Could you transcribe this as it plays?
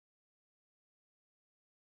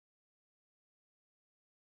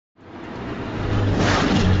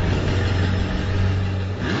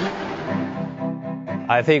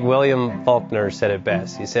I think William Faulkner said it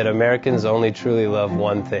best. He said, Americans only truly love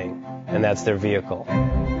one thing, and that's their vehicle.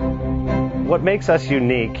 What makes us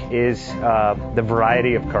unique is the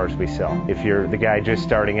variety of cars we sell. If you're the guy just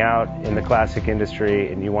starting out in the classic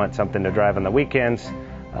industry and you want something to drive on the weekends,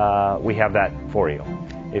 we have that for you.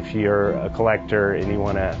 If you're a collector and you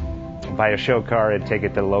want to buy a show car and take it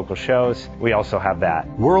to the local shows, we also have that.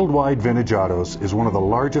 Worldwide Vintage Autos is one of the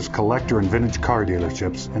largest collector and vintage car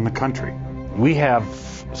dealerships in the country. We have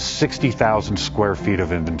 60,000 square feet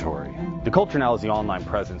of inventory. The culture now is the online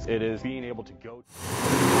presence. It is being able to go.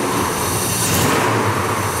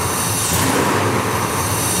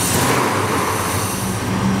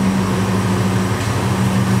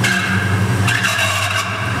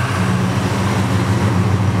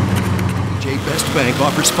 Best Bank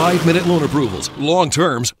offers 5-minute loan approvals, long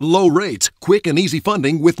terms, low rates, quick and easy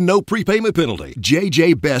funding with no prepayment penalty.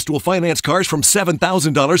 JJ Best will finance cars from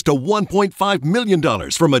 $7,000 to $1.5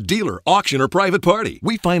 million from a dealer, auction, or private party.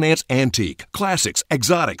 We finance antique, classics,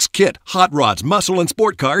 exotics, kit, hot rods, muscle, and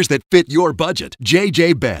sport cars that fit your budget.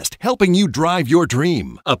 JJ Best, helping you drive your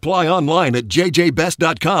dream. Apply online at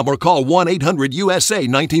jjbest.com or call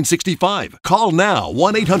 1-800-USA-1965. Call now,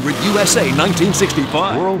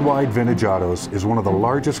 1-800-USA-1965. Worldwide Vintage Autos is one of the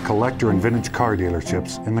largest collector and vintage car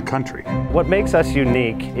dealerships in the country. What makes us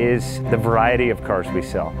unique is the variety of cars we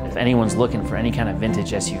sell. If anyone's looking for any kind of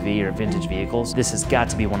vintage SUV or vintage vehicles, this has got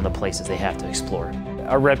to be one of the places they have to explore.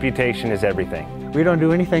 Our reputation is everything. We don't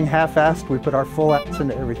do anything half-assed. We put our full ass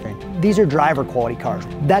into everything. These are driver quality cars.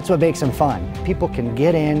 That's what makes them fun. People can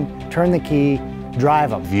get in, turn the key,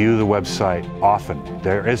 drive them. View the website often.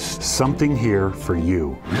 There is something here for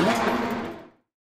you.